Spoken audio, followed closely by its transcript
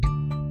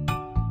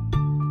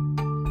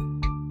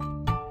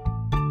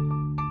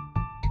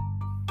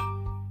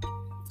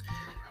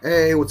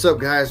Hey, what's up,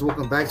 guys?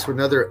 Welcome back to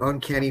another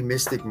Uncanny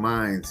Mystic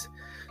Minds.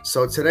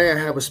 So, today I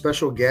have a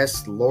special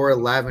guest, Laura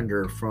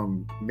Lavender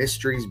from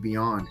Mysteries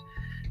Beyond.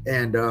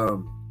 And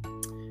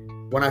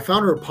when I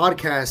found her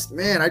podcast,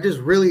 man, I just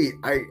really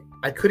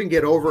I couldn't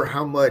get over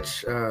how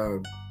much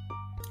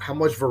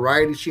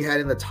variety she had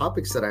in the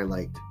topics that I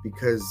liked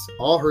because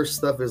all her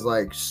stuff is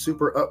like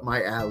super up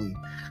my alley.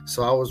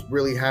 So I was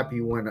really happy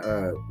when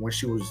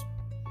she was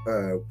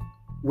uh,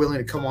 willing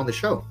to come on the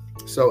show.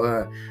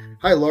 So,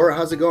 hi, Laura,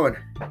 how's it going?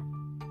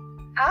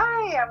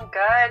 Hi, I'm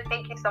good.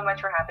 Thank you so much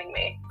for having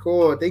me.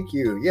 Cool, thank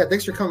you. Yeah,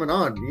 thanks for coming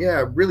on.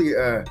 Yeah, really,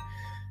 I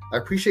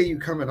appreciate you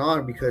coming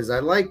on because I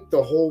like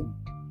the whole,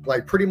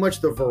 like, pretty much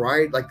the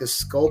variety, like the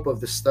scope of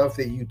the stuff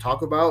that you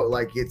talk about.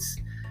 I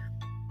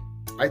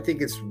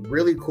think it's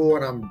really cool,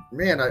 and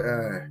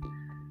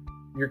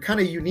you're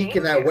kind of unique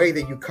in Thank that you. way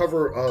that you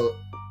cover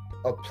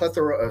a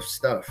plethora of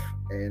stuff,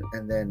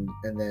 and then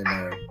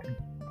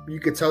you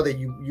could tell that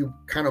you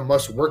kind of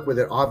must work with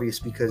it,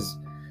 because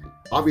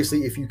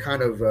obviously if you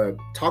kind of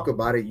talk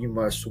about it, you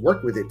must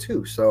work with it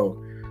too.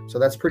 So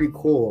that's pretty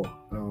cool.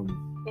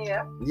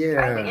 Yeah,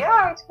 Yeah.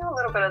 I do a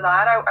little bit of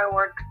that. I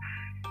work.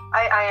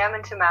 I am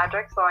into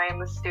magic, so I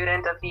am a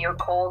student of the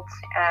occult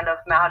and of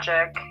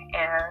magic,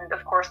 and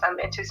of course I'm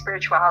into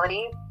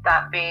spirituality.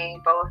 That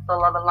being both the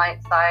love and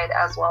light side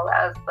as well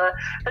as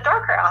the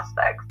darker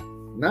aspects,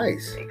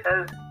 Nice.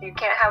 because you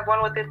can't have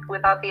one with it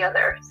without the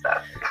other. So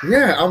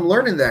Yeah, I'm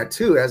learning that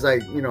too as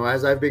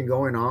I've been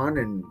going on,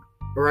 and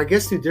or I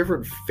guess through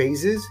different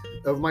phases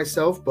of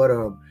myself, but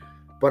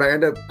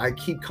I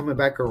keep coming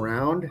back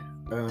around,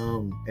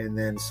 and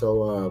then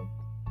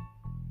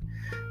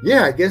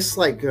yeah, I guess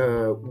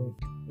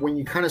when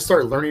you kind of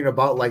start learning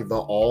about like the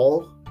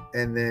all,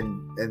 and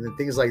then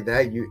things like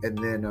that,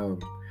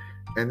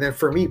 and then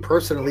for me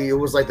personally, it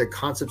was like the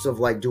concepts of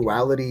like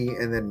duality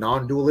and then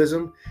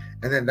non-dualism,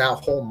 and then that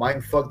whole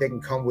mind fuck that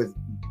can come with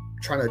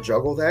trying to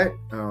juggle that.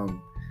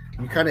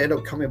 You kind of end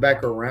up coming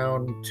back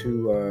around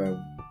to it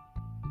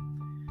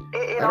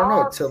I don't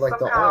know, all to like the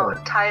somehow all.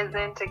 ties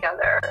in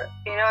together,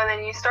 and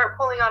then you start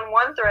pulling on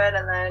one thread,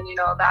 and then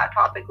that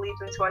topic leads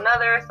into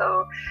another.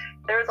 So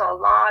there's a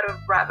lot of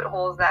rabbit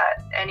holes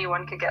that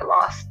anyone could get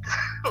lost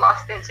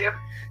lost into.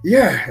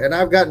 Yeah, and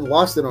I've gotten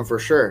lost in them for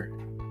sure.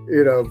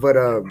 But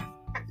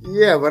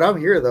yeah, but I'm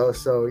here though,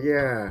 so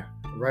yeah,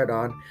 right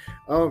on.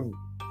 Um,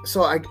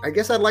 so I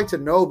guess I'd like to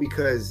know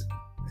because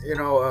you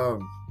know,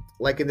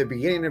 like in the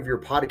beginning of your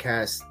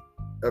podcast,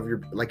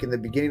 in the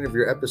beginning of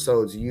your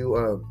episodes,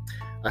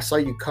 I saw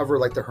you cover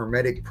like the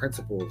Hermetic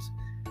principles,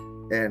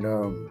 and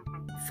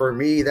for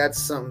me,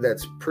 that's something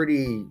that's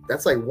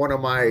one of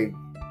my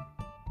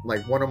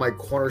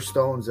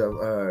cornerstones of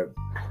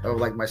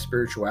like my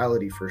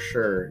spirituality for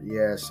sure.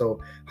 Yeah. So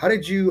how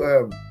did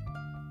you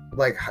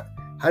like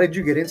how did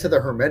you get into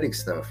the Hermetic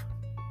stuff?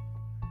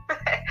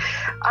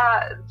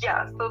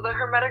 Yeah, so the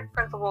hermetic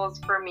principles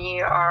for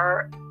me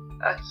are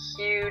a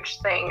huge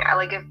thing. I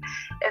like if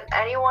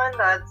anyone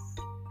that's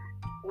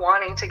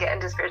wanting to get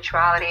into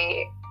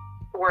spirituality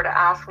were to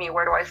ask me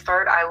where do I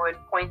start, I would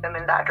point them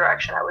in that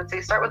direction. I would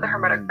say start with the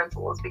hermetic Mm,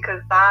 principles,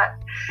 because that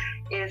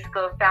is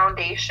the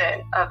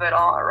foundation of it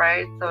all,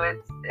 right? So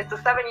it's the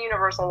seven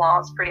universal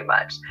laws pretty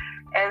much.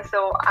 And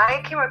so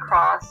I came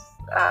across,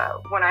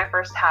 when I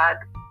first had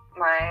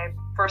my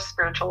first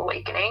spiritual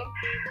awakening.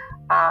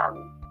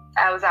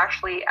 I was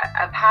actually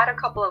I've had a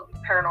couple of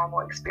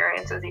paranormal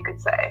experiences, you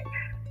could say,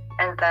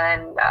 and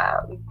then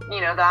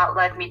that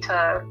led me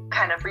to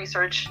kind of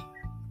research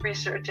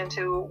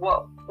into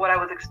what I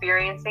was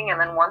experiencing,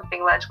 and then one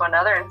thing led to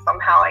another, and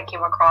somehow I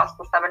came across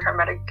the seven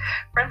hermetic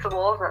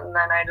principles, and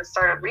then I just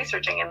started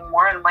researching and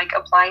more and like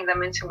applying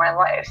them into my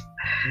life.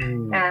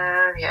 mm,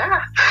 And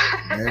yeah.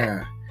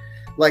 yeah.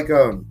 Like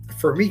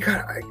for me,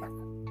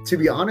 to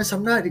be honest,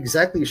 I'm not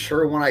exactly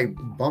sure when I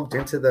bumped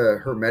into the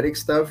Hermetic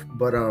stuff,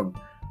 but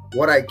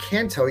what I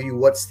can tell you,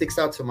 what sticks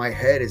out to my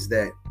head is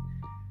that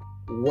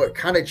what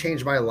kind of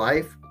changed my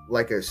life,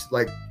 like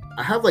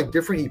I have like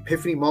different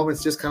epiphany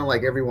moments, just kind of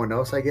like everyone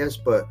else, I guess,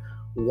 but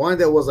one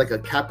that was like a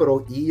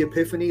capital E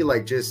epiphany,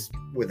 like just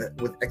with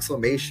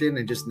exclamation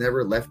and just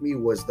never left me,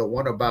 was the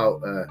one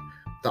about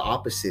the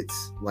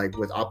opposites, like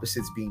with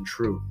opposites being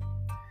true.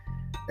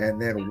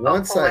 And then Oh,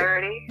 once I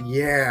polarity.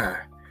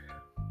 yeah,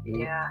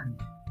 Yeah.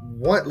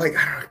 what like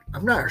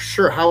I'm not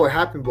sure how it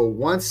happened, but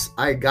once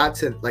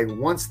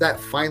that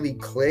finally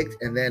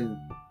clicked, and then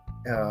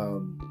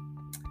um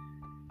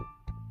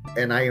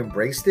and I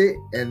embraced it,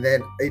 and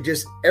then it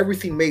just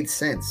everything made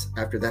sense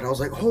after that. I was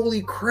like,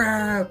 holy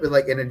crap, and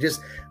it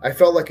just I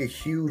felt like a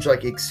huge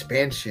like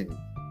expansion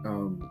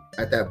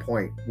at that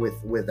point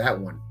with that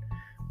one,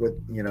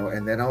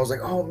 and then I was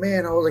like, oh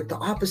man, I was like, the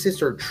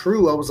opposites are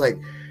true. I was like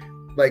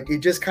it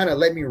just kind of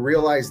let me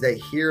realize that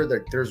here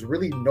that there's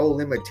really no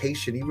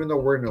limitation, even though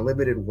we're in a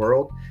limited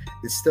world.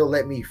 It still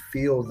let me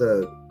feel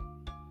the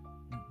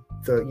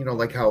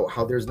like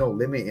how there's no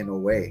limit in a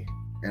way,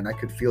 and I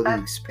could feel the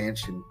That's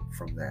expansion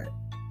from that.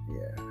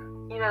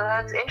 Yeah.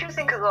 that's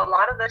interesting, because a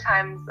lot of the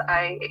times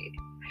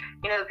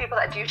the people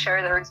that do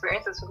share their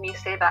experiences with me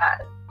say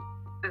that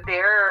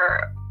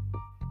their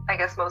I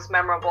guess, most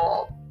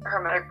memorable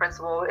Hermetic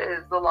principle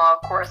is the law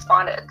of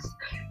correspondence.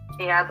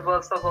 As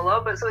above, so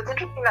below. But so it's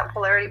interesting that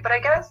polarity. But I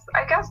guess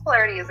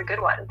polarity is a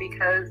good one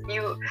because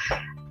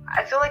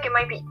I feel like it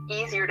might be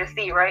easier to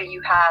see, right?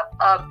 You have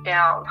up,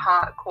 down,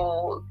 hot,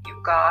 cold.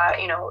 You've got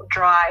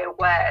dry,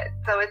 wet.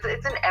 So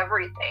it's in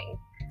everything.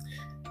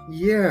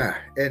 Yeah,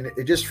 and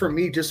it just for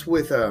me, just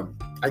with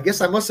I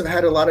guess I must have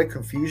had a lot of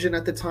confusion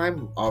at the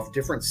time of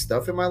different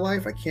stuff in my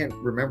life. I can't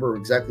remember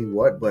exactly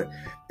what, but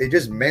it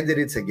just mended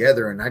it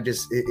together, and it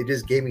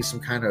just gave me some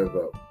kind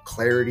of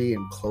clarity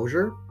and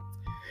closure.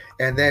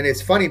 And then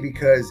it's funny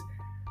because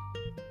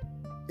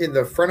in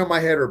the front of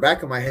my head or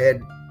back of my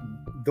head,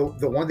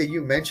 the one that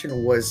you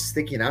mentioned was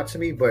sticking out to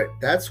me, but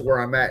that's where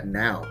I'm at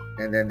now.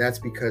 And then that's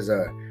because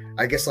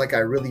I guess like I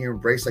really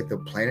embrace like the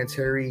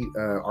planetary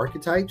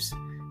archetypes.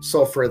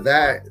 So for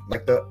that,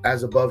 like the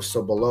as above,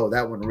 so below,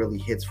 that one really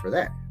hits for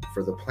that,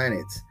 for the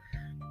planets.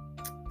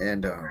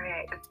 And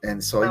right.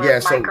 And so the yeah,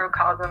 so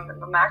microcosm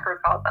and the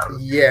macrocosm.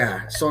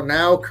 Yeah. So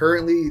now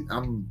currently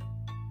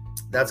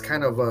that's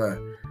kind of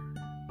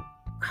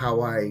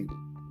how I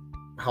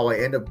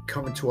end up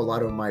coming to a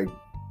lot of my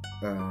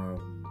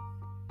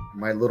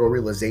my little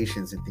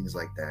realizations and things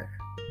like that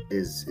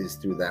is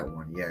through that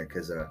one. Yeah,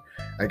 because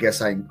I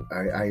guess I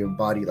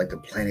embody like the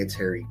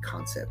planetary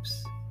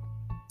concepts.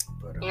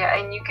 But, yeah,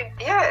 and you could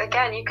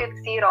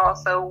see it all.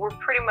 So we're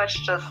pretty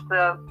much just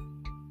the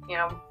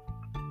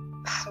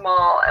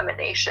small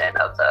emanation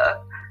of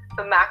the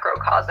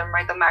macrocosm,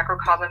 right? The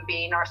macrocosm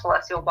being our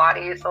celestial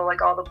bodies, so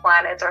like all the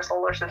planets, our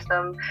solar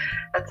system,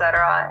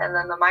 etc. And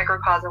then the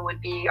microcosm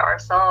would be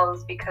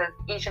ourselves, because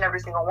each and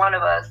every single one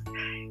of us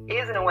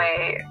is in a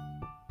way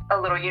a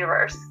little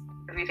universe,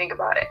 if you think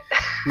about it.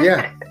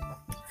 Yeah,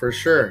 for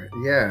sure.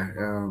 Yeah.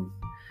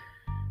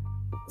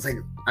 It's like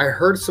I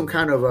heard some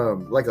kind of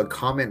like a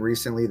comment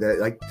recently that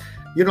like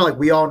like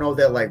we all know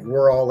that like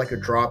we're all like a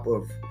drop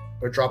of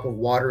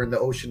water in the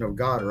ocean of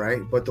God,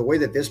 right? But the way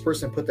that this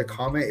person put the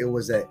comment, it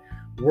was that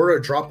we're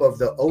a drop of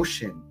the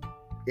ocean.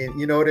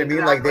 You know what I mean?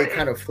 Exactly. Like they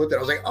kind of flipped it. I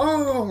was like,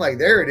 oh, I'm like,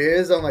 there it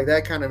is. I'm like,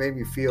 that kind of made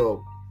me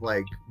feel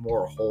like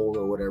more whole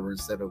or whatever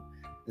instead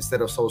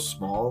of so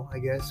small, I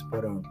guess.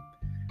 But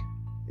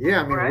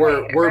yeah, I mean,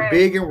 we're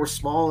big and we're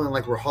small and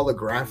like we're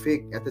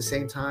holographic at the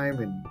same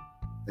time,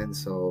 and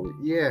so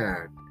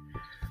yeah.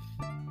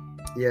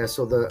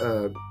 So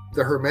the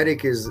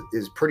Hermetic is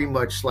pretty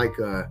much like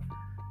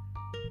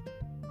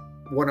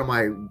one of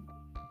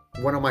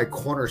my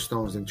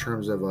cornerstones in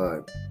terms of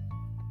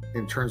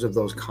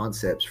those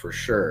concepts, for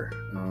sure.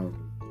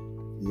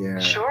 Yeah.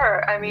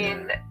 Sure. I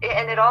mean,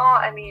 and it all.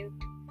 I mean,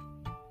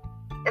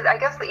 I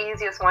guess the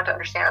easiest one to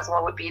understand as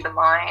well would be the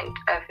mind.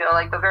 I feel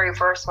like the very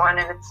first one,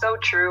 and it's so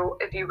true.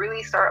 If you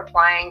really start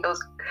applying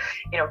those,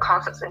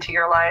 concepts into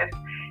your life,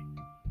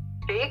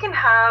 they can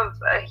have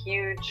a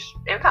huge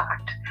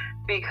impact.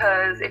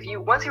 Because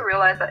once you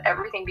realize that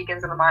everything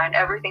begins in the mind,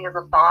 everything is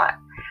a thought,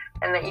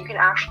 and that you can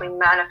actually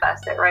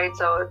manifest it, right?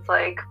 So it's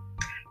like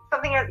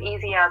something as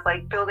easy as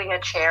like building a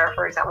chair,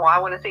 for example. I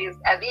wouldn't say it's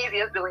as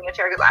easy as building a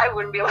chair because I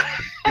wouldn't be able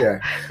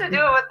to do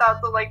it without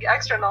some like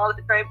extra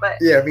knowledge, right? But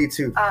yeah, me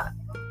too.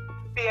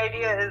 The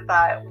idea is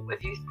that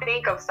if you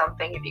think of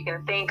something, if you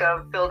can think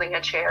of building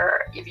a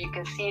chair, if you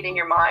can see it in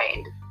your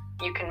mind,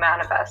 you can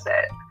manifest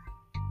it.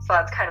 So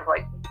that's kind of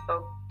like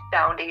the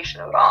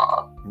foundation of it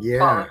all,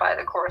 followed by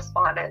the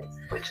correspondence,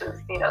 which is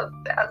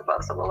as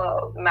above so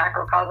below, the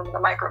macrocosm and the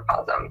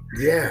microcosm.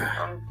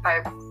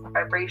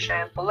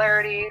 Vibration,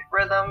 polarity,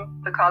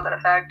 rhythm, the cause and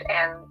effect,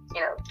 and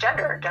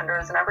gender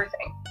is in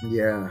everything.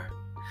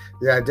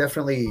 I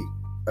definitely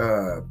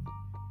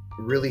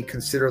really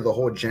consider the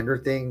whole gender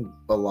thing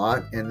a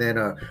lot. And then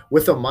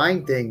with the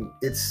mind thing,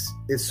 it's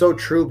so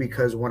true,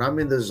 because when I'm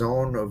in the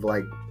zone of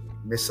like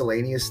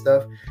miscellaneous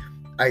stuff,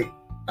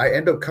 I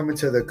end up coming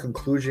to the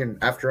conclusion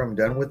after I'm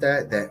done with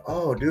that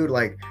oh dude,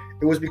 like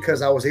it was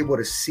because I was able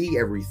to see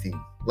everything.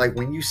 Like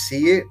when you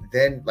see it,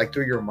 then like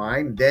through your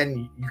mind,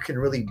 then you can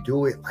really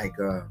do it. Like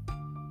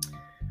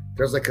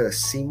there's like a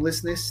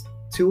seamlessness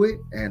to it,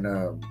 and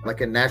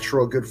like a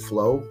natural good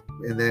flow,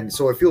 and then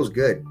so it feels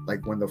good,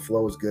 like when the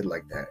flow is good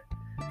like that.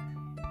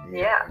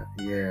 Yeah.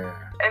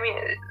 I mean,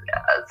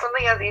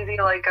 something as easy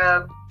like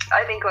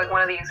I think like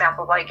one of the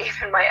examples I gave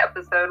in my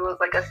episode was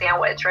like a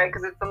sandwich, right?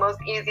 Because it's the most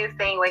easiest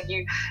thing. Like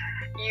you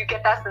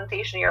get that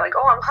sensation. You're like,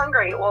 oh, I'm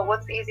hungry. Well,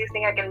 what's the easiest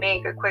thing I can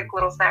make? A quick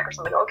little snack or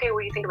something. Okay,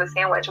 well, you think of a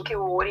sandwich. Okay,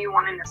 well, what do you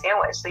want in a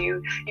sandwich? So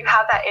you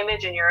have that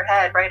image in your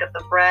head, right, of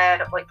the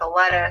bread, of like the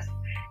lettuce,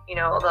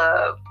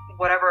 the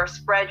whatever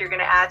spread you're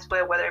going to add to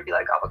it, whether it be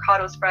like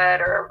avocado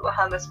spread or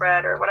hummus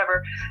spread or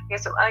whatever. You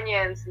get some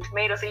onions and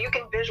tomatoes, so you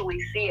can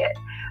visually see it.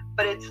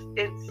 But it's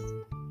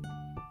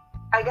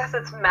I guess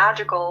it's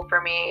magical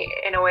for me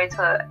in a way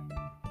to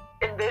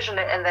envision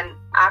it and then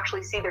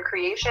actually see the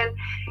creation.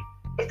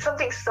 It's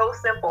something so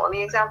simple, and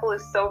the example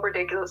is so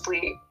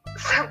ridiculously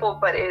simple,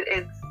 but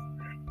it's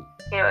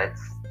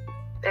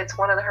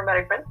one of the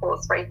Hermetic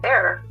principles right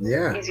there.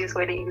 Yeah. The easiest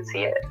way that you can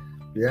see it.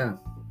 Yeah.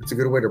 It's a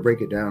good way to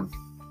break it down.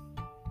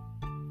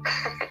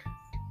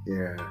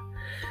 Yeah.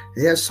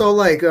 Yeah, so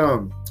like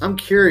I'm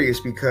curious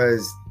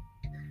because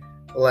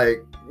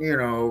like,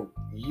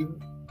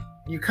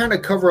 you kind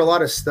of cover a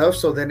lot of stuff.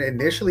 So then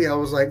initially I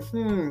was like,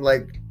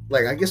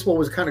 like I guess what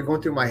was kind of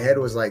going through my head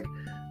was like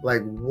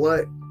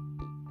what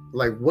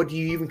do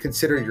you even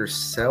consider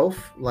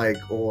yourself? Like,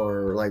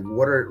 or like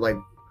what are like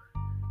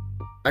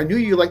I knew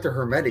you liked the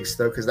Hermetic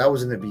stuff because that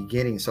was in the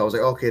beginning. So I was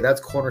like, okay, that's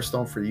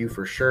cornerstone for you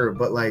for sure.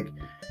 But like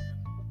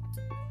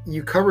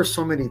you cover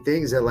so many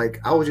things that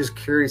like I was just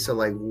curious of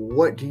like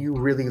what do you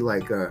really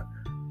like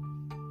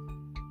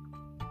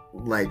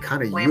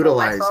kind of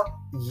utilize myself.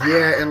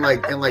 Yeah, and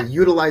like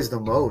utilize the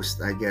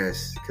most, I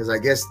guess, because I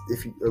guess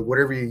if you,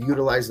 whatever you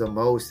utilize the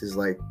most is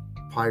like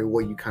probably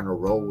what you kind of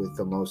roll with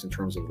the most in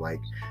terms of like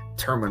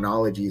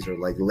terminologies or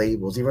like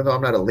labels, even though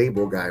I'm not a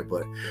label guy.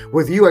 But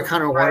with you I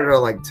kind of wanted to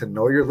like to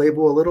know your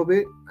label a little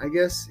bit, I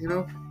guess.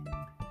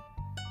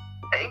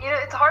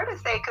 It's hard to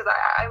say because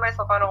I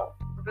myself, I don't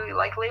really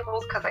like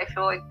labels because I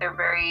feel like they're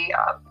very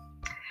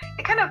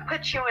they kind of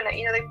put you in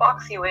they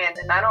box you in,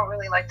 and I don't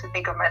really like to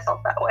think of myself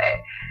that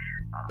way.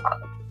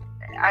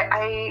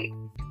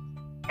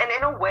 And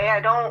in a way, I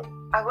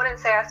wouldn't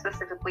say I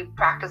specifically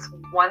practice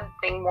one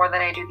thing more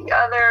than I do the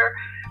other,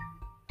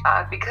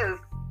 because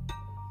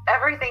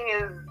everything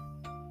is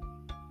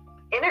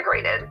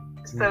integrated.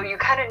 So you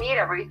kind of need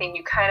everything.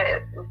 You kind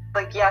of,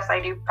 like, yes, I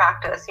do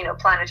practice,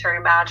 planetary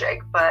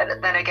magic,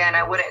 but then again,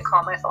 I wouldn't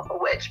call myself a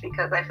witch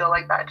because I feel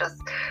like that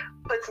just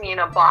puts me in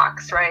a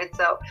box, right?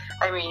 So,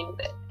 I mean,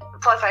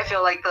 plus I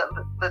feel like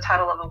the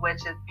title of a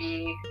witch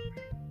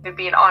would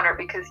be an honor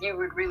because you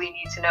would really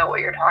need to know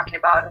what you're talking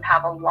about and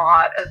have a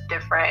lot of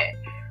different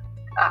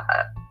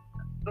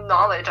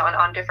knowledge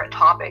on different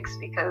topics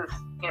because,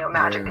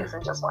 magic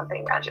isn't just one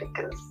thing. Magic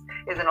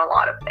isn't a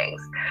lot of things.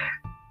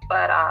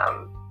 But,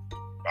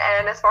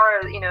 and as far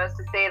as, as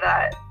to say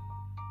that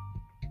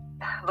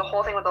the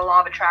whole thing with the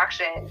law of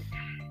attraction,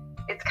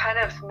 it's kind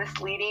of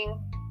misleading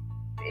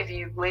if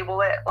you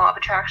label it law of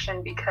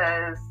attraction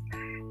because,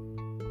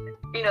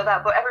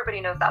 that book,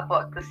 everybody knows that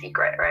book, The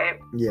Secret, right?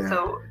 Yeah.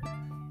 So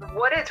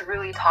what it's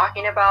really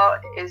talking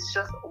about is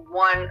just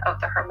one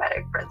of the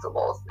Hermetic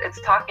principles. It's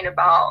talking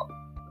about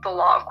the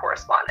law of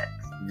correspondence.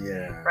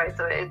 Yeah. Right.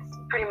 So it's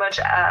pretty much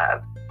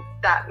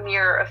that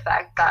mirror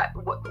effect that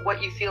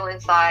what you feel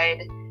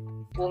inside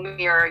will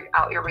mirror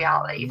out your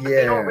reality. But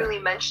they don't really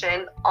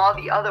mention all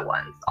the other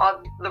ones,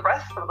 all the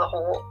rest of the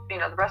whole,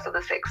 the rest of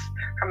the 6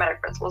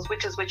 Hermetic principles,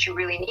 which is what you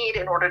really need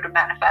in order to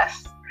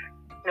manifest,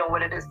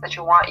 what it is that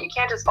you want. You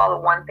can't just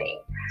follow one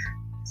thing.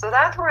 So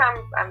that's where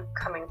I'm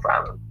coming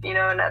from,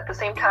 and at the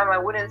same time, I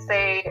wouldn't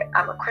say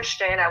I'm a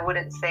Christian. I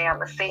wouldn't say I'm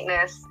a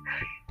Satanist.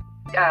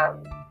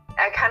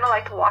 I kind of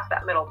like to walk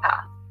that middle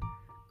path.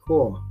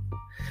 Cool.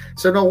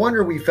 So no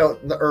wonder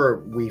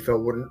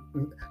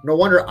no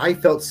wonder I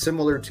felt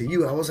similar to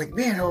you. I was like,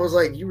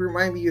 you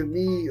remind me of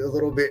me a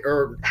little bit,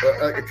 or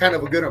kind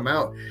of a good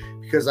amount,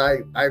 because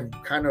I've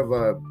kind of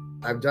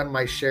I've done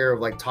my share of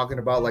like talking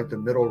about like the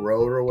middle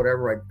road or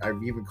whatever.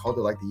 I've even called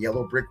it like the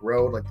yellow brick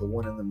road, like the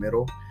one in the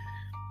middle.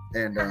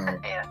 And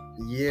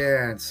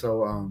and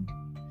so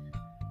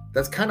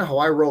that's kind of how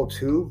I roll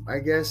too, I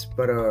guess.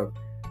 But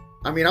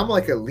I mean, I'm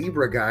like a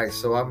Libra guy,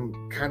 so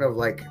I'm kind of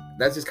like,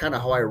 that's just kind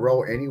of how I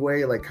roll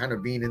anyway, like kind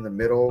of being in the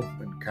middle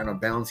and kind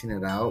of balancing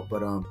it out.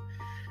 But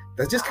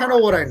that's just kind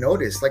of what I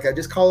noticed. Like I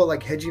just call it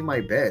like hedging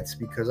my bets,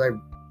 because I've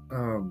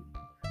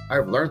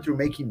learned through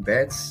making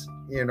bets,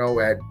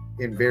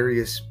 in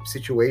various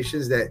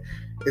situations, that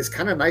it's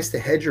kind of nice to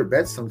hedge your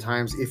bets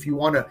sometimes if you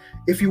want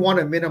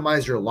to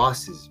minimize your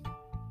losses.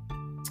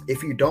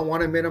 If you don't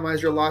want to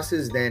minimize your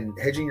losses, then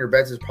hedging your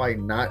bets is probably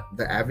not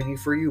the avenue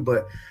for you.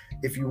 But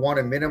if you want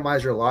to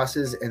minimize your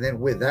losses, and then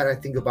with that, I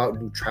think about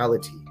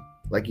neutrality.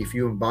 Like if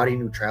you embody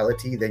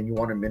neutrality, then you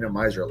want to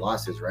minimize your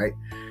losses, right?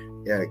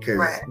 Yeah,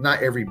 because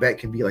not every bet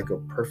can be like a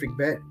perfect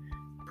bet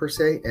per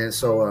se. And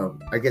so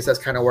I guess that's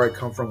kind of where I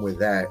come from with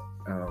that,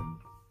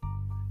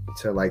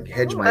 to like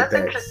hedge my bets.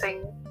 That's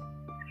interesting.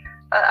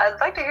 I'd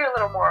like to hear a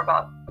little more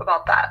about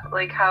that,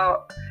 like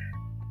how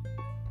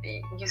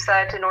you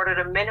said in order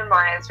to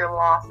minimize your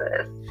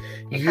losses,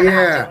 you kind of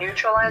have to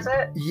neutralize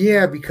it.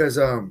 Yeah, because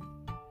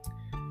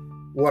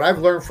what I've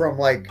learned from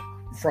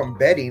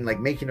betting, like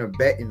making a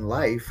bet in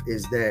life,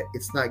 is that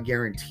it's not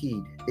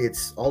guaranteed.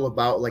 It's all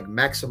about like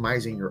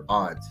maximizing your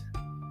odds.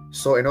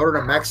 So in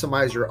order to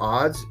maximize your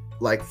odds,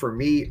 like for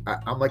me,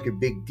 I'm like a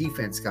big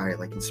defense guy,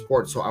 like in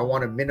sports. So I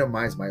want to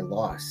minimize my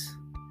loss.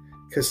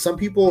 Because some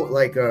people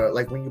like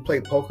when you play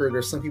poker,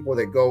 there's some people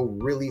that go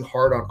really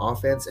hard on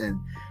offense and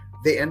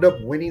they end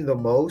up winning the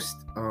most.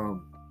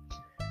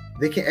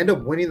 They can end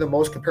up winning the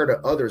most compared to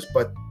others,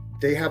 but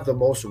they have the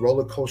most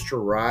roller coaster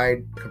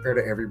ride compared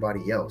to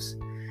everybody else.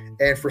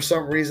 And for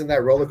some reason,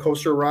 that roller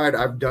coaster ride,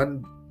 I've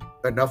done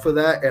enough of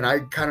that, and I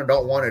kind of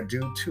don't want to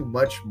do too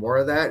much more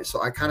of that.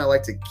 So I kind of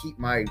like to keep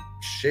my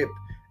ship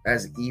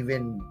as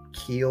even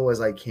keel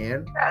as I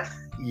can.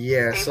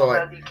 Yeah, so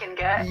as you can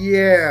get.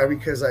 Yeah,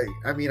 because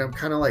I mean, I'm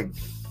kind of like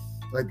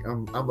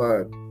I'm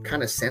a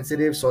kind of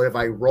sensitive. So if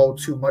I roll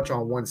too much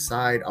on one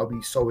side, I'll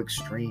be so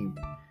extreme.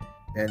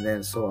 And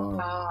then so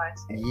I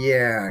see.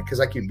 yeah, because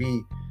I could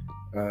be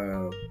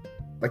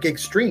like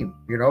extreme,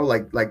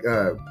 like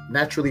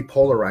naturally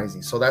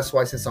polarizing. So that's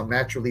why, since I'm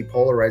naturally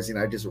polarizing,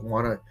 I just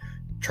want to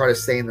try to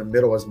stay in the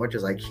middle as much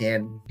as I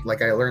can.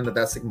 Like I learned that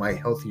that's like my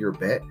healthier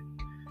bet.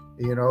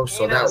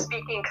 So that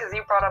speaking, because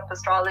you brought up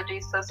astrology,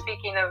 so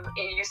speaking of,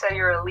 you said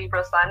you're a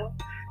Libra sun.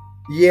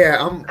 Yeah,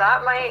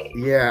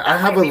 I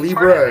have a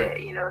Libra.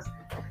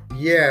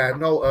 Yeah,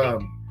 no,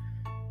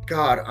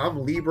 God,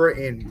 I'm Libra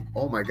in,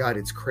 oh my God,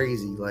 it's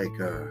crazy. Like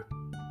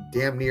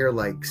damn near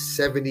like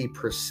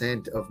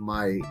 70% of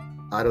my,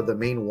 out of the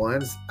main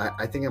ones,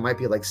 I think it might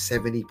be like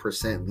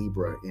 70%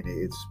 Libra in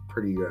it. It's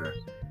pretty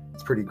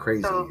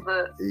crazy. So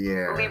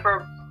the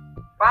Libra,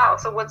 wow.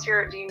 So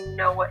do you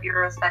know what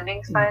your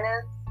ascending sign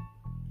is?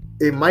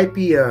 It might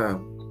be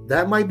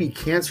that might be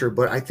Cancer,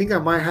 but I think I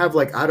might have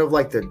like out of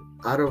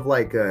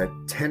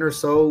 10 or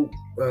so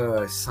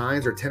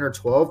signs, or 10 or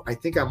 12, I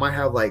think I might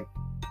have like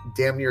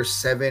damn near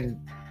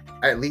 7,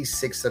 at least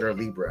 6 that are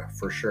Libra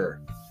for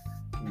sure.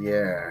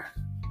 Yeah.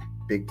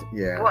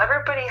 Well,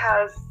 everybody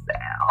has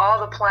all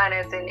the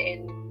planets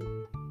in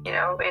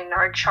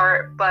our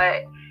chart,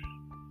 but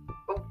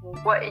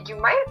what you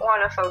might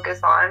want to focus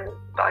on,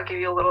 I'll give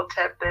you a little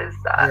tip, is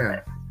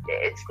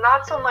it's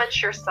not so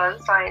much your sun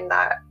sign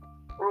that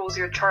rules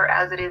your chart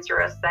as it is your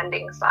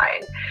ascending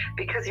sign,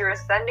 because your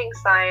ascending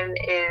sign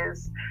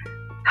is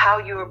how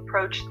you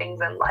approach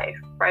things in life,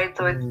 right?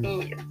 So it's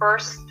the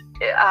first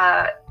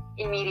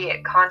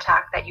immediate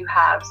contact that you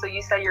have. So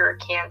you said you're a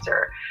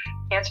Cancer.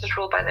 Cancer is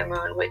ruled by the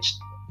moon, which,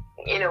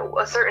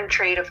 a certain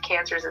trait of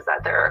Cancers is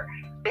that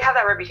they have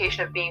that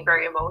reputation of being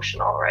very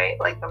emotional, right?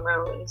 Like the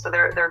moon. So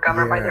they're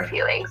governed by their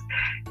feelings.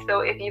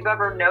 So if you've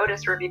ever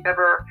noticed, or if you've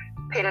ever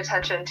paid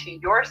attention to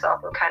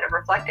yourself and kind of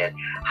reflected,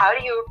 how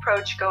do you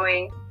approach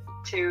going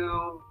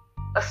to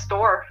a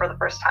store for the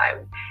first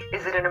time?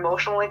 Is it an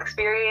emotional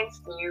experience?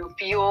 Do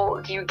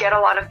you get a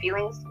lot of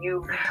feelings?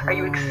 Are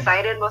you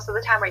excited most of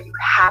the time? Are you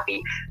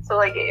happy? So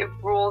like it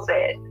rules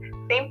it.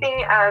 Same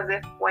thing as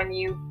if when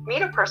you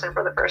meet a person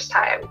for the first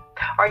time,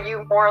 are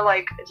you more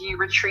like, do you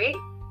retreat?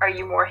 Are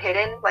you more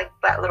hidden, like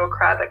that little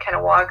crab that kind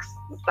of walks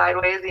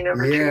sideways,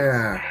 retreats?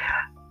 Yeah.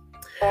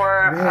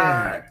 Or,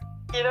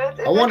 it's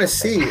I want to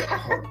see.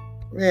 Oh,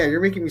 man, you're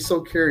making me so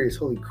curious.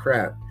 Holy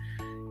crap.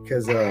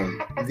 Because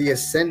the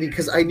ascending,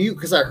 because I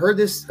heard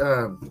this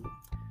on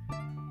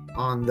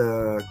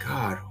the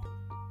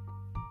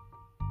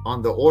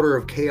Order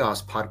of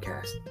Chaos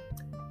podcast.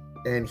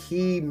 And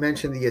he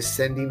mentioned the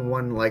ascending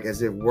one, like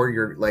as if where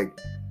you're like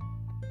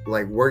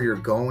where you're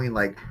going,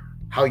 like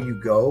how you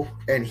go,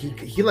 and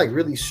he like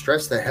really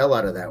stressed the hell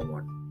out of that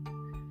one.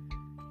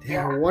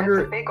 Damn, I wonder.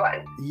 That's a big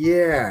one.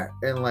 Yeah,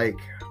 and like,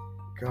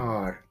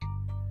 God.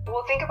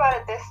 Well, think about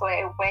it this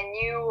way: when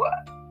you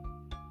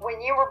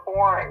were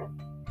born,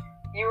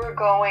 you were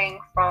going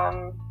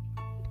from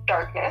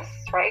darkness,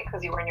 right?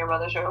 Because you were in your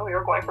mother's womb. You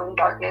were going from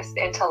darkness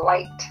into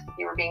light.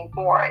 You were being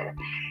born.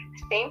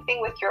 Same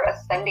thing with your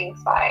ascending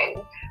sign.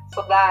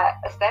 So that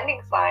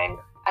ascending sign,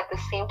 at the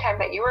same time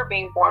that you were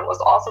being born, was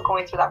also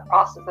going through that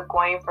process of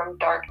going from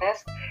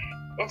darkness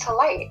into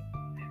light.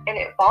 And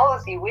it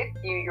follows you with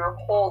you your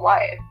whole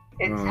life.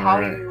 It's how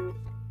you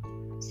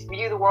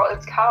view the world.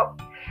 It's how,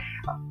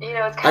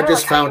 it's kind of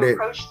like how you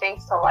approach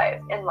things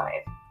in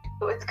life.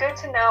 So it's good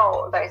to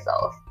know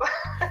thyself.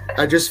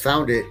 I just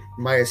found it.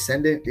 My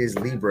ascendant is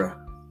Libra.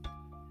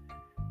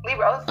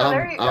 Libra, so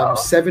there you go. I'm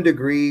 7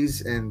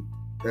 degrees and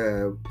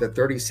the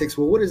 36.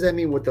 Well, what does that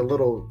mean with the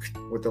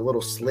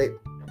little slit?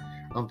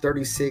 I'm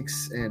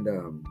 36 and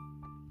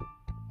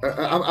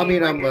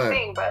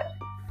I'm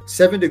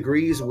 7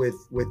 degrees with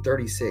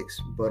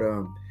 36. But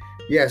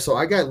so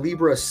I got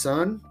Libra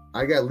Sun,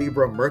 I got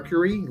Libra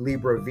Mercury,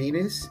 Libra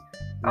Venus,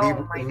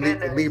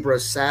 Libra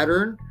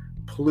Saturn,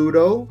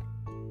 Pluto,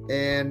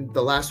 and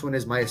the last one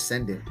is my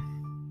ascendant.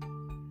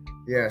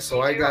 Yeah,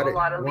 so I got it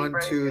 1,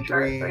 2,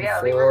 3,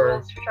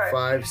 4,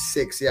 5,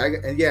 6.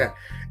 Yeah,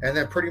 and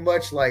then pretty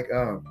much like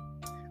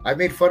I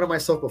made fun of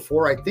myself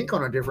before, I think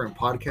on a different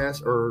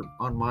podcast or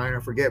on mine, I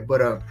forget,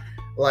 but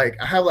like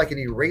I have like an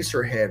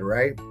eraser head,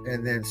 right?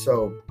 And then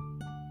so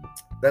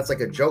that's like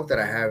a joke that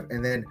I have.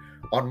 And then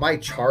on my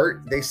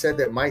chart, they said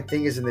that my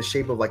thing is in the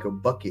shape of like a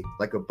bucket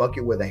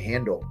with a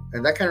handle,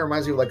 and that kind of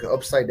reminds me of like an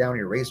upside down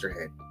eraser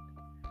head.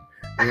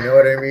 You know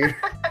what I mean?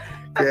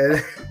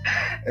 Yeah.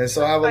 And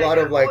so I have a lot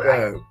of like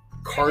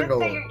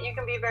cardinal. You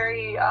can be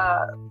very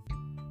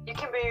you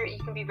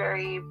can be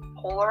very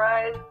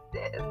polarized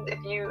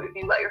if you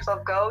let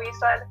yourself go. You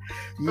said.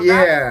 So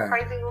that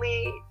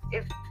surprisingly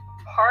is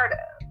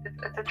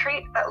it's a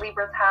trait that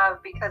Libras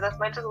have, because as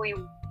much as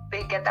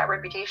they get that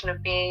reputation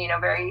of being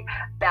very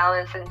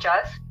balanced and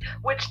just,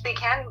 which they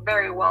can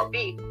very well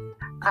be,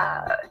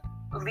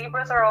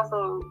 Libras are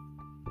also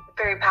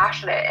very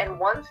passionate, and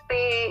once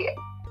they,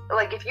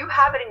 like, if you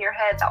have it in your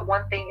head that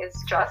one thing is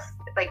just,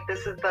 like,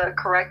 this is the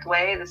correct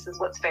way, this is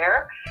what's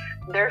fair,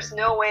 there's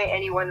no way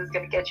anyone is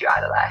going to get you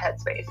out of that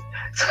headspace.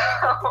 So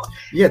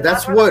yeah,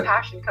 that's what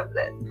passion comes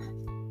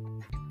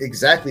in.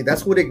 Exactly.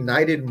 That's what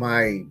ignited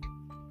my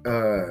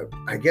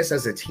I guess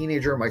as a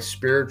teenager, my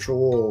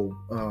spiritual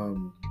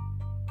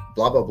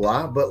blah blah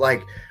blah. But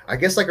like, I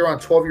guess like around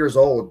 12 years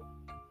old,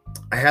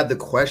 I had the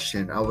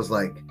question. I was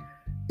like,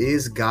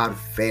 is God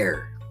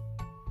fair?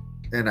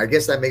 And I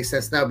guess that makes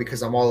sense now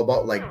because I'm all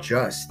about like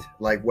just,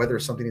 like whether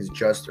something is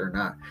just or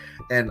not.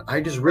 And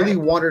I just really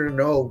wanted to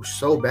know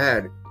so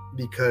bad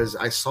because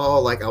I saw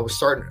like I was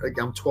starting, like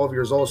I'm 12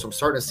 years old, so I'm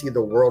starting to see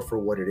the world for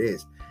what it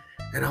is.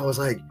 And I was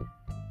like,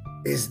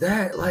 is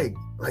that like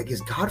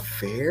is God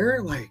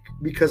fair? Like,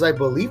 because I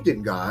believed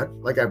in God,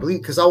 like I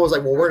believe, because I was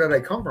like, well, where did I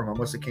come from? I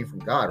must have came from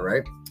God,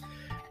 right?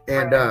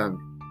 And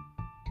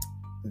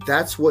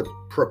that's what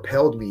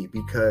propelled me,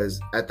 because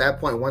at that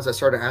point, once I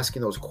started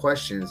asking those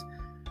questions,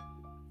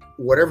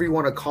 whatever you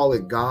want to call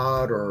it,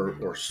 God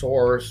or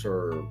source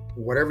or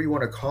whatever you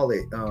want to call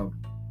it,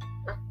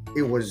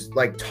 it was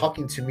like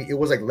talking to me. It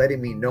was like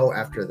letting me know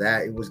after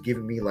that. It was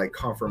giving me like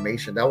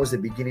confirmation. That was the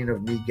beginning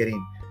of me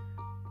getting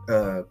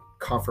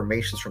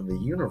confirmations from the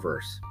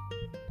universe.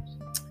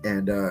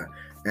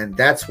 And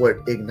that's what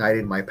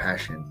ignited my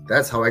passion.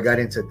 That's how I got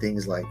into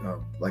things like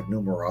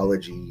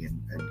numerology and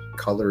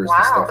colors. Wow.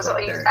 And so stuff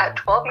like that. At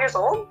 12 years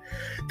old?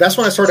 That's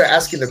when I started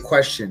asking the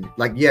question.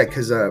 Like, yeah,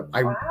 because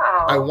I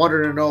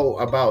wanted to know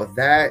about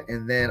that,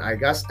 and then I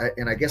guess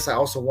I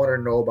also wanted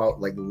to know about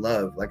like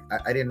love. Like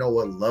I didn't know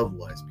what love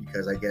was,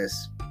 because I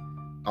guess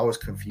I was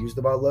confused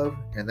about love,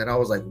 and then I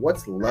was like,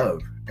 what's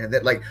love? And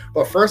then like,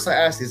 but first I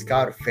asked, is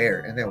God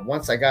fair? And then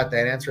once I got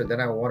that answer, then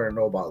I wanted to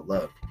know about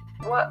love.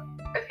 What,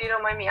 if you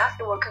don't mind me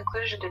asking, what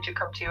conclusion did you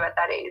come to at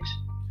that age?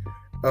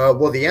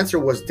 Well, the answer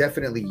was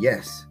definitely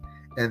yes.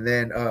 And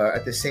then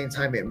at the same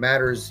time, it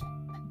matters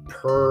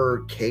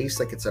per case,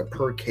 like it's a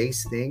per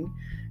case thing.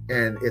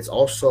 And it's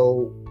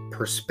also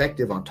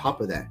perspective on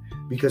top of that,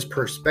 because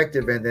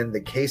perspective and then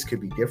the case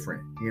could be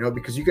different, you know,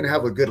 because you can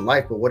have a good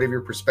life, but what if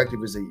your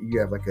perspective is that you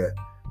have like a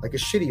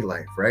shitty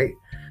life, right?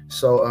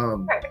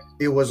 So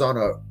it was on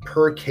a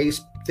per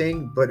case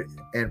thing,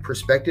 and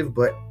perspective,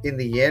 but in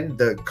the end,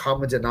 the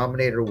common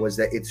denominator was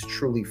that it's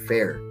truly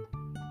fair.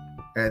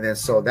 And then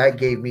so that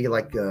gave me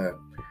like a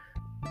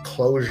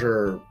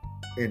closure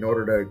in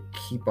order to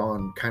keep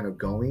on kind of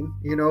going,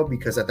 you know,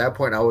 because at that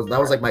point that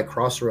was like my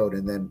crossroad.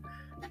 And then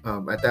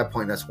at that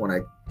point, that's when I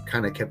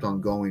kind of kept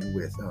on going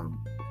with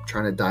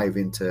trying to dive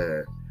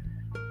into,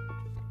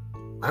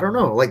 I don't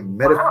know, like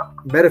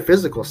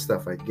metaphysical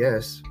stuff, I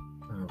guess.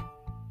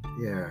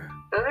 Yeah.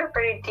 Those are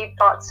pretty deep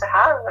thoughts to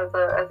have as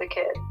a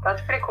kid.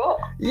 That's pretty cool.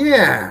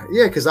 Yeah,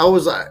 because I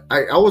was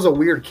a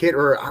weird kid,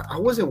 or I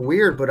wasn't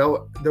weird, but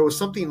there was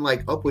something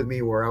like up with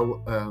me where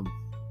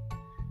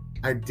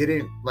I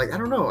didn't like, I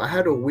don't know, I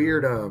had a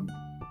weird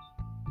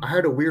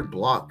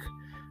block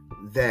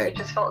that you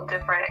just felt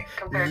different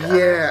compared to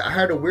others. I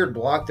had a weird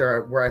block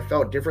there where I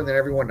felt different than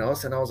everyone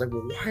else, and I was like,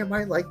 well, why am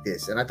I like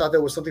this? And I thought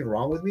there was something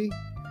wrong with me,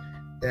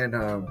 and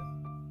I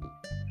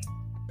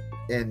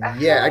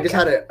just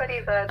had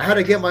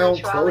to get my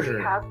own closure.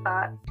 Has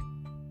that.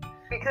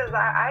 Because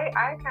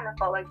I kind of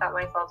felt like that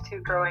myself too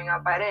growing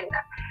up. I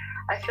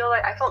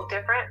felt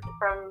different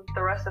from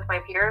the rest of my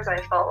peers. I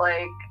felt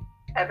like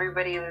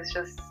everybody was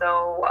just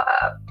so,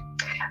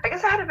 I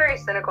guess I had a very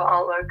cynical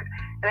outlook,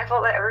 and I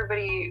felt that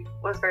everybody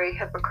was very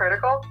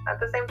hypocritical at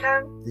the same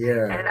time.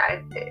 Yeah. And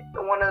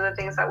one of the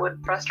things that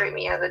would frustrate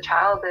me as a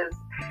child is,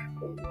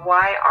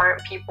 why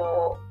aren't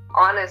people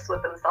honest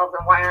with themselves,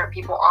 and why aren't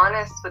people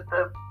honest with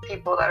the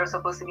people that are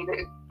supposed to be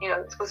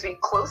supposed to be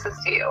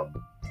closest to you?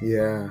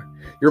 Yeah,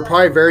 you're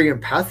probably very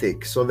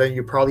empathic, so then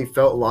you probably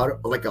felt a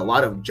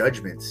lot of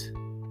judgments,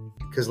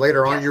 because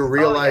later on you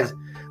realize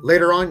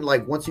later on,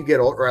 like once you get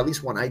older, or at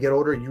least when I get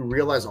older, you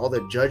realize all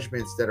the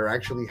judgments that are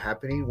actually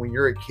happening. When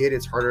you're a kid,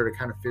 it's harder to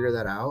kind of figure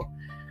that out.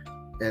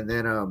 And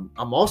then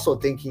I'm also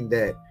thinking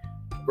that,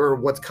 or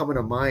what's coming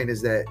to mind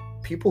is that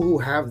people who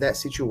have that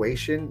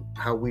situation,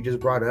 how we just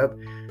brought up,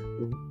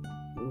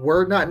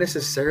 we're not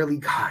necessarily,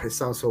 God, it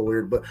sounds so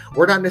weird, but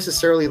we're not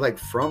necessarily like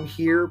from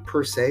here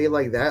per se,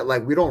 like that.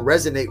 Like we don't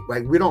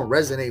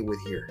resonate with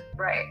here.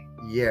 Right.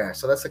 Yeah.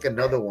 So that's like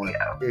another one.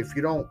 Yeah. If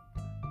you don't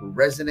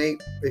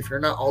resonate, if you're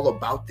not all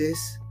about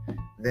this,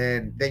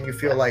 then you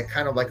feel like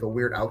kind of like a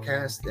weird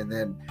outcast. And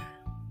then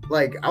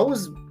like I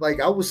was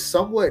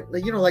somewhat,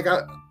 you know, like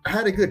I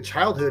had a good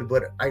childhood,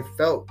 but I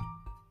felt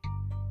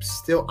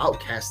still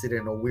outcasted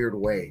in a weird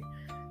way.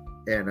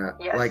 And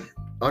like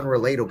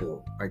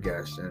unrelatable, I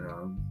guess.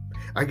 And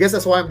I guess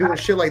that's why I'm doing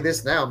shit like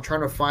this now. I'm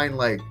trying to find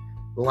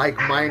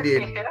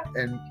like-minded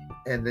and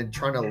then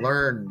trying to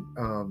learn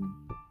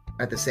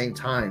at the same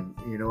time,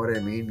 you know what I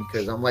mean?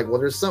 Because I'm like, well,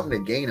 there's something to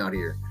gain out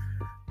here,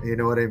 you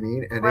know what I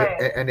mean?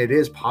 And it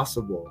is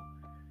possible.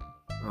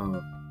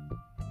 I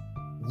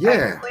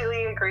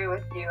completely agree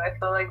with you. I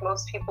feel like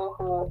most people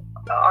who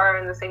are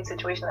in the same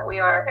situation that we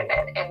are,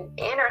 and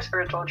in our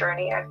spiritual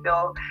journey, I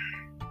feel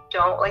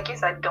don't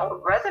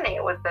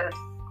resonate with this,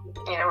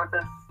 you know, with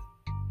this,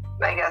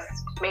 I guess,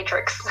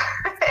 matrix.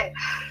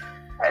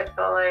 I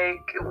feel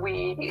like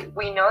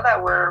we know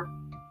that we're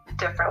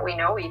different. We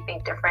know we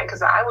think different,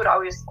 because I would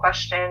always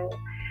question,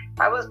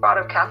 I was brought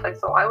up Catholic,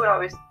 so I would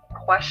always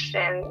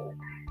question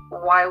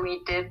why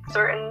we did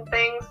certain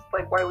things,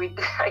 like why we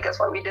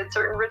did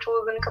certain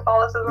rituals in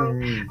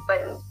Catholicism,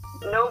 but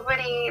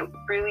nobody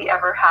really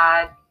ever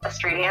had a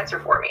straight answer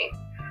for me.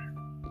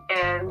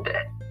 And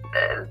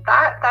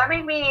that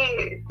made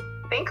me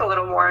think a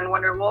little more and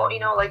wonder, well,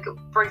 like,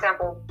 for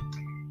example,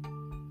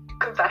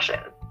 confession,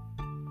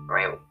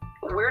 right?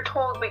 We're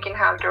told we can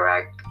have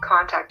direct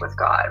contact with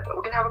God, but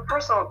we can have a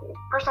personal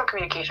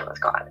communication with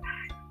God.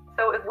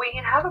 So if we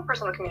can have a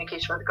personal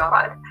communication with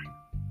God,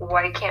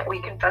 why can't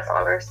we confess all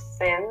our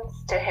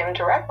sins to Him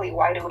directly?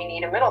 Why do we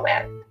need a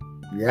middleman?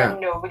 Yeah.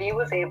 And nobody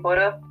was able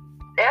to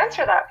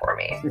answer that for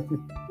me.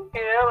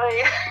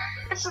 Like,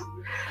 it's just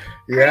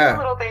crazy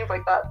little things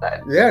like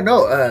that. Yeah,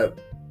 no,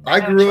 I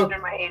grew up.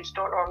 Children my age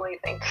don't normally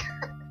think.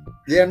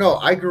 Yeah, no,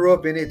 I grew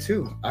up in it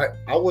too. I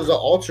was an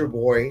altar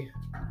boy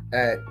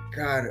at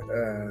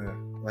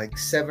like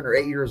 7 or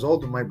 8 years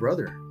old with my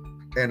brother,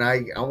 and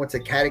I went to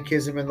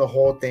catechism and the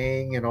whole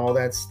thing and all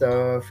that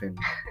stuff, and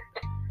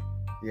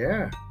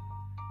yeah,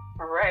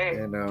 right.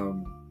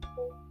 And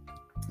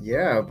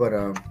yeah, but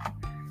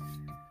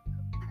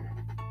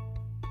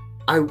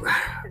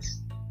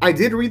I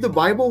did read the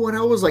Bible when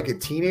I was like a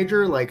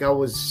teenager. Like I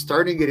was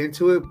starting to get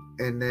into it,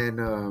 and then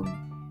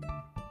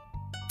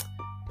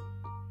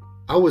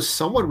I was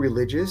somewhat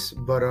religious,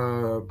 but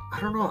I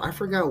don't know. I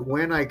forgot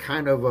when I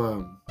kind of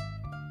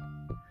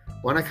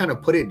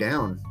put it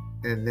down,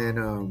 and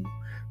then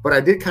but I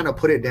did kind of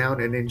put it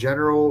down. And in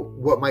general,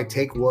 what my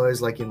take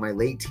was, like in my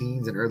late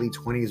teens and early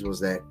 20s, was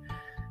that,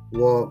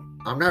 well,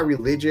 I'm not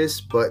religious,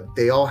 but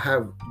they all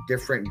have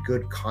different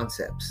good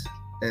concepts.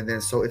 And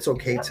then so it's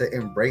okay to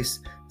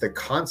embrace the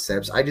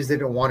concepts. I just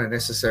didn't want to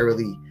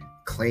necessarily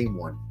claim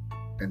one.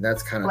 And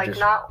that's kind of like just,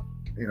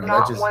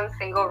 not just, one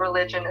single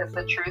religion is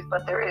the truth,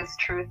 but there is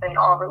truth in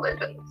all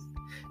religions.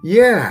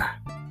 Yeah.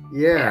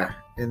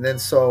 And then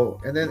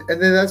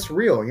that's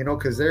real,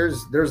 because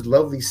there's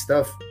lovely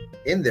stuff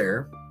in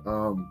there.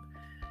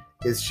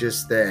 It's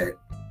just that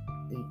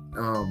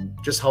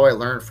just how I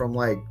learned from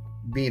like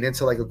being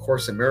into like A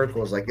Course in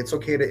Miracles, like it's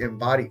okay to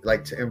embody,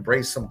 like to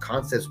embrace some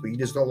concepts, but you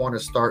just don't want to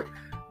start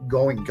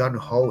going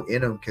gun-ho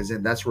in them, because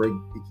then that's where it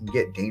can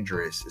get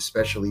dangerous,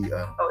 especially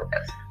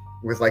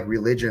with like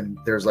religion.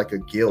 There's like a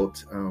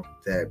guilt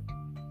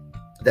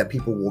that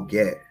people will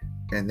get,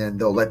 and then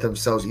they'll let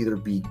themselves either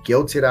be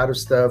guilted out of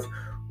stuff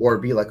or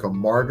be like a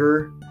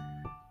martyr,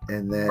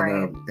 and then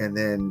and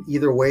then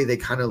either way they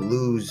kind of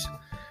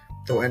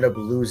they'll end up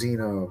losing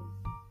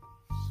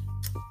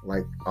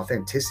like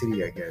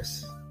authenticity, I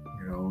guess.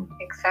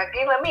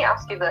 Exactly. Let me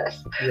ask you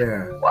this.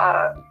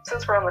 Yeah.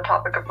 Since we're on the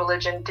topic of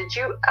religion, did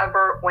you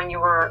ever, when you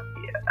were,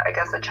 I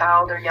guess, a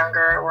child or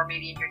younger, or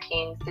maybe in your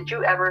teens, did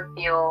you ever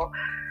feel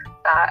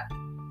that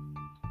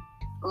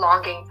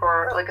longing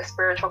for like a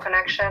spiritual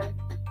connection,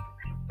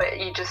 but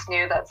you just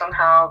knew that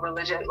somehow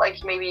religion,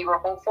 like maybe you were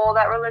hopeful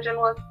that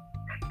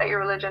your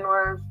religion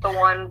was the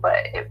one,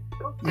 but it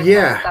didn't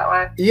happen that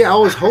way? Yeah, I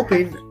was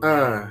hoping.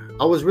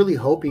 I was really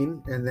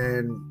hoping, and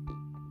then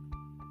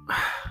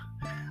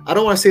I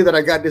don't want to say that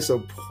I got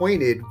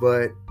disappointed,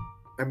 but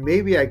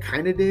maybe I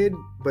kind of did.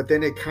 But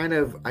then I kind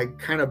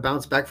of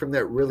bounced back from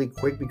that really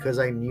quick, because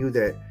I knew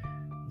that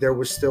there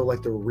was still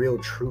like the real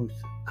truth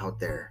out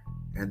there.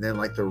 And then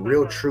like the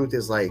real truth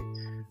is like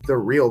the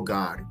real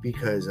God,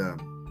 because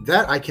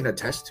that I can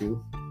attest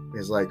to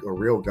is like a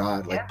real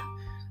God. Like,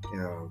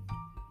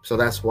 so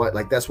that's what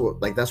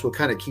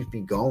kind of keeps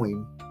me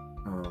going.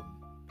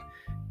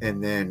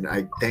 And then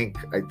I thank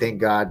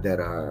God that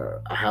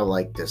I have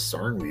like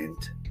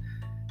discernment.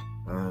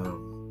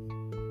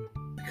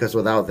 Because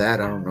without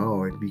that, I don't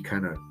know, it'd be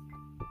kind of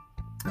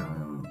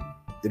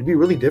it'd be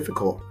really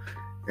difficult.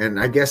 And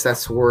I guess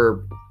that's where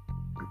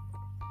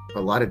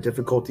a lot of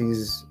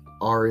difficulties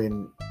are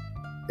in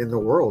the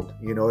world,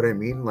 you know what I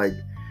mean? Like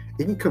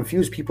it can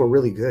confuse people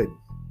really good.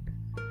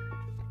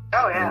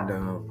 Oh yeah.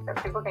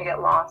 And people can get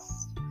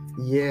lost.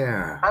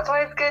 Yeah. That's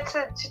why it's good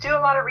to do a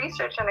lot of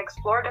research and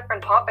explore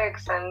different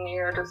topics,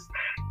 and just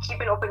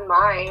keep an open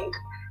mind.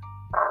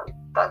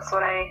 That's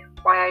why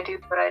I do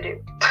what I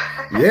do.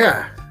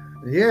 Yeah.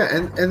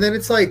 And then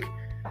it's like,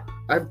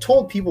 I've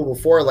told people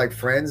before, like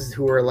friends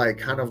who are like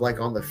kind of like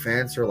on the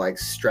fence or like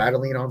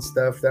straddling on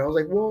stuff, that I was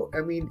like, well,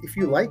 I mean, if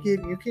you like it,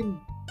 you can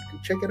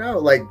check it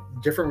out. Like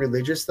different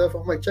religious stuff,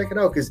 I'm like, check it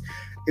out, because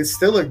it's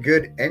still a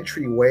good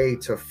entryway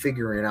to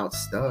figuring out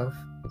stuff.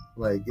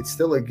 Like it's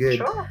still a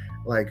good,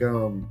 like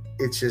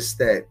it's just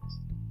that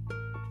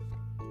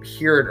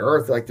here on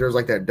Earth, like there's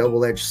like that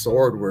double-edged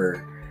sword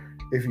where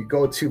if you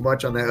go too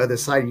much on that other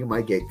side, you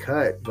might get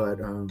cut. But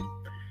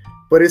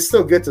it's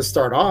still good to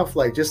start off,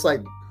 like just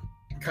like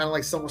kind of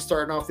like someone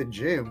starting off the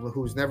gym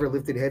who's never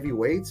lifted heavy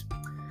weights.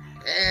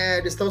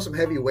 Just throw some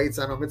heavy weights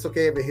on him. It's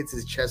okay if it hits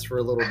his chest for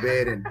a little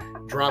bit and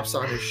drops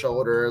on his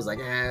shoulders. Like,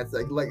 it's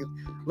like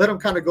let him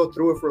kind of go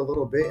through it for a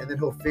little bit, and then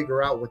he'll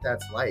figure out what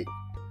that's like.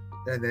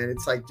 And then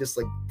it's like just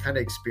like kind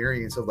of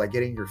experience of like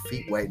getting your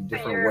feet wet in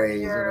different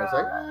ways. And I was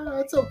like,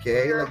 it's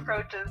okay. Your like,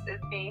 approach is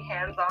being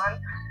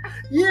hands-on.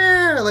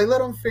 Yeah, like let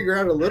them figure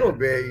out a little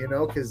bit,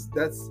 because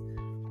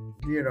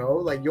you know,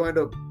 like you'll end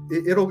up,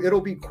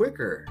 it'll be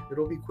quicker.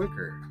 It'll be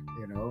quicker,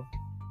 you know?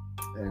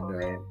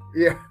 And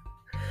yeah.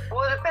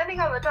 Well, depending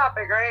on the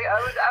topic, right?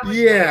 I would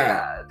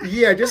Yeah, say,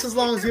 yeah. Just as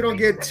long as you don't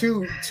get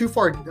too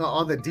far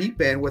on the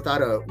deep end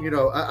without a, you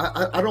know,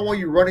 I don't want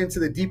you to run into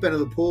the deep end of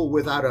the pool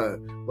without a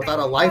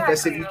life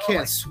vest if you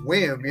can't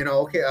swim. You know,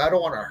 okay, I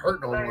don't want to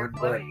hurt no one,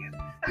 but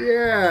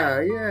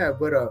yeah.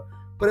 But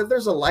if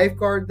there's a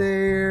lifeguard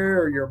there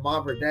or your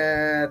mom or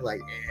dad, like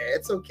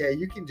it's okay.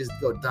 You can just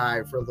go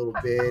dive for a little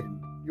bit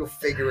and you'll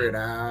figure it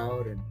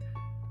out. And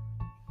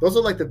those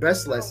are like the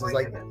best lessons.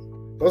 Like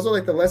those are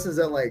like the lessons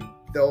that like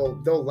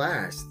they'll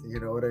last, you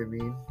know what I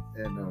mean?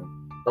 And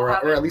or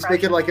at least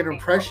make it like an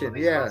impression.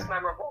 Yeah.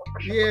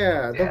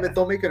 Yeah,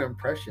 they'll make an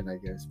impression, I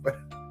guess. But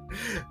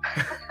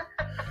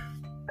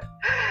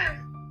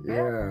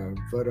yeah,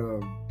 but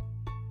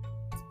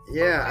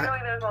yeah. I feel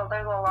like there's a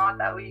lot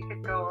that we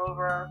could go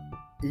over.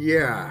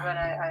 Yeah. But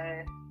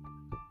I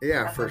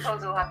for sure.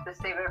 We'll have to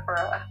save it for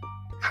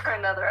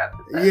another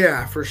episode.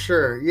 Yeah, for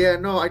sure. Yeah,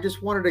 no, I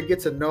just wanted to get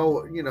to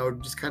know, you know,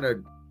 just kind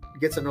of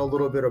get to know a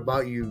little bit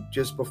about you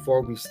just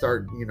before we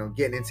start, you know,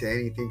 getting into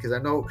anything, because I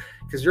know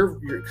because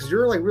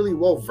you're like really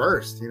well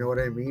versed, you know what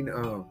I mean?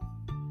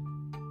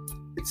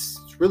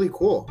 It's really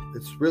cool.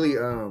 It's really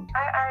it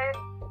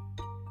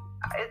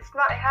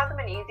hasn't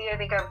been easy. I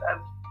think I've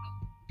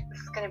this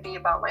is going to be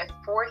about my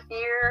 4th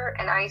year,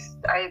 and I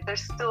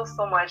there's still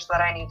so much that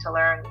I need to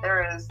learn.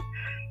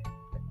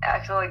 I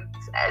feel like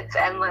it's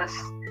endless.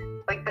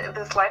 Like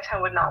this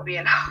lifetime would not be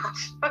enough.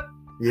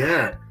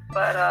 Yeah.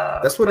 But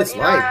that's what it's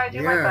like. I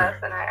do my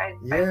best, and I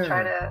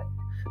try to.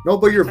 No,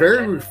 but you're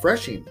very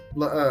refreshing.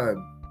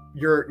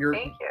 You're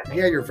Thank you.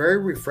 Yeah, you're very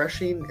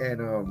refreshing,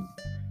 and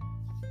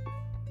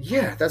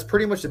yeah, that's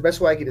pretty much the best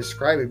way I can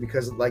describe it.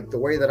 Because like the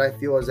way that I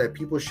feel is that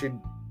people should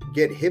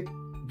get hip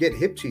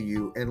to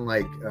you, and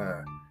like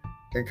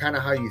and kind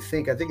of how you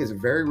think. I think it's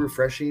very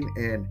refreshing,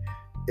 and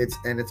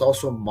it's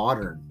also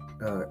modern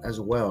as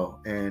well,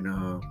 and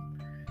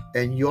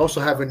you also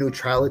have a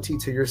neutrality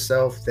to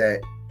yourself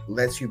that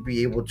lets you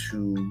be able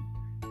to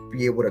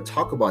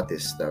talk about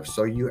this stuff.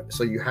 So you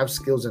have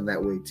skills in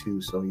that way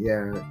too. So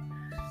yeah,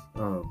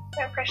 I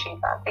appreciate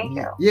that. Thank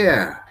you.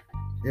 Yeah,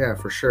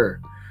 for sure.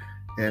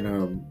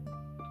 And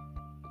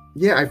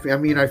yeah, I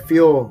mean, I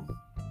feel,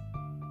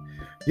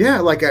 yeah,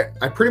 like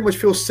I pretty much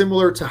feel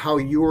similar to how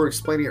you were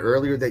explaining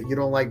earlier that you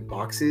don't like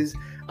boxes.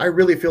 I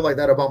really feel like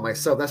that about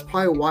myself. That's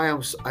probably why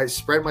I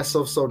spread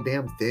myself so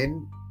damn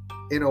thin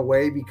in a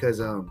way, because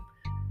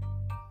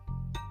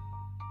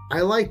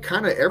I like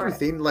kind of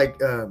everything. Like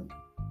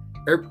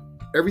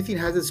everything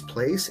has its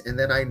place, and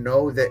then I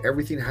know that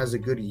everything has a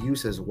good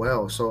use as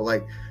well. So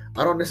like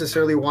I don't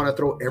necessarily want to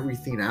throw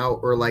everything out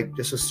or like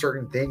just a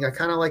certain thing. I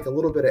kind of like a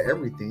little bit of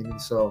everything,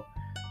 and so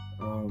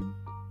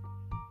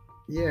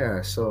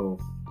yeah. So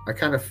I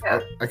kind of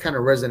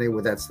resonate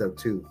with that stuff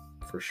too,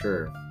 for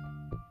sure.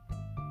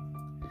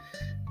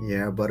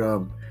 Yeah, but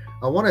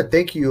I want to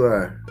thank you.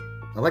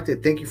 I'd like to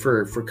thank you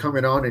for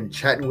coming on and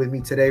chatting with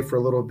me today for a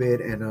little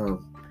bit, and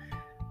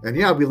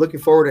yeah, I'll be looking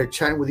forward to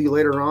chatting with you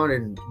later on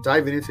and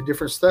diving into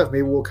different stuff.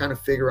 Maybe we'll kind of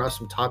figure out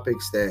some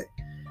topics that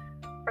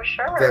for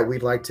sure that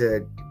we'd like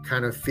to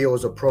kind of feel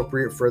is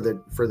appropriate for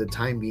the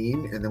time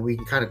being, and then we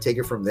can kind of take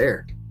it from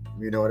there.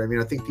 You know what I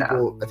mean? I think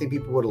people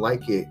would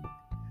like it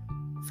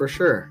for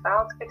sure.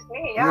 Sounds good to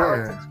me. Yeah,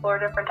 let's explore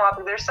different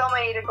topics. There's so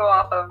many to go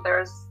off of.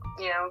 There's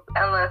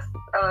endless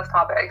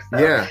topics. So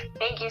yeah.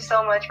 Thank you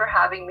so much for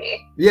having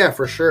me. Yeah,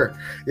 for sure.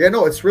 Yeah,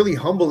 no, it's really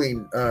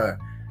humbling.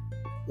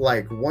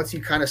 Like once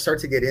you kind of start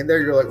to get in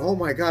there, you're like, oh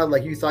my God,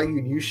 like you thought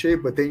you knew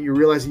shit, but then you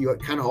realize you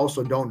kind of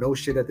also don't know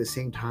shit at the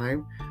same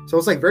time. So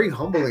it's like very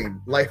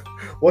humbling. Like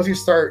once you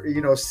start,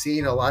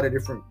 seeing a lot of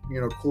different,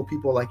 cool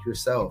people like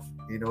yourself,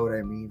 you know what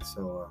I mean?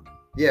 So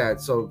yeah,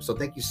 so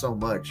thank you so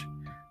much.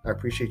 I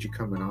appreciate you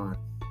coming on.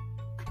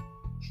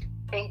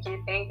 Thank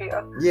you.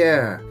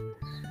 Yeah.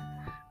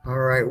 All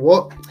right.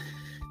 Well,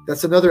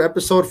 that's another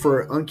episode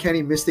for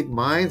Uncanny Mystic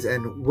Minds,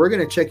 and we're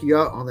going to check you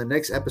out on the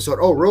next episode.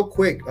 Oh, real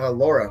quick,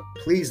 Laura,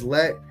 please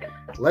let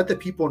the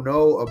people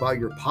know about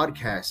your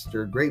podcast,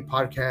 your great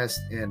podcast,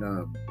 and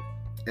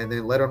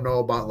then let them know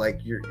about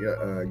like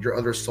your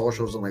other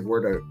socials and like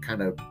where to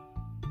kind of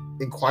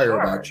inquire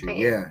about you.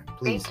 Yeah,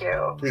 please. Thank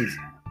you. Please.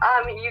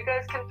 You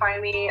guys can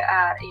find me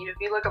at, if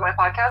you look at my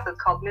podcast,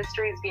 it's called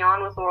Mysteries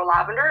Beyond with Laura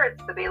Lavender.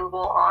 It's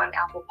available on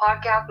Apple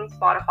Podcasts and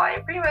Spotify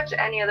and pretty much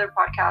any other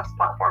podcast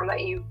platform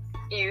that you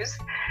use.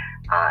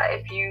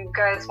 If you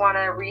guys want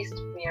to reach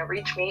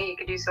me, you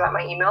can do so at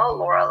my email,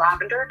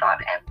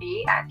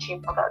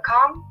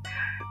 lauralavender.mb@gmail.com.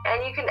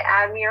 And you can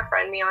add me or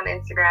friend me on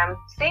Instagram,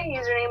 same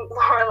username,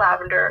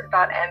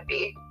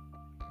 lauralavender.mb.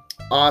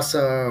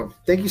 Awesome.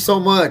 Thank you so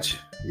much.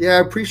 Yeah,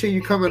 I appreciate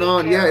you coming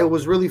on. Yeah, it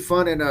was really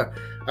fun, and I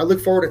look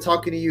forward to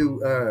talking to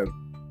you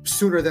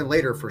sooner than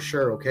later for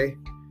sure, okay?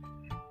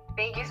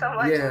 Thank you so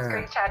much. Yeah. It was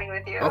great chatting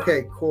with you.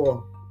 Okay,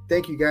 cool.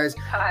 Thank you, guys.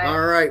 Bye.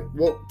 All right.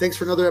 Well, thanks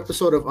for another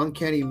episode of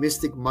Uncanny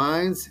Mystic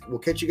Minds. We'll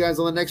catch you guys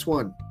on the next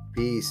one.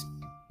 Peace.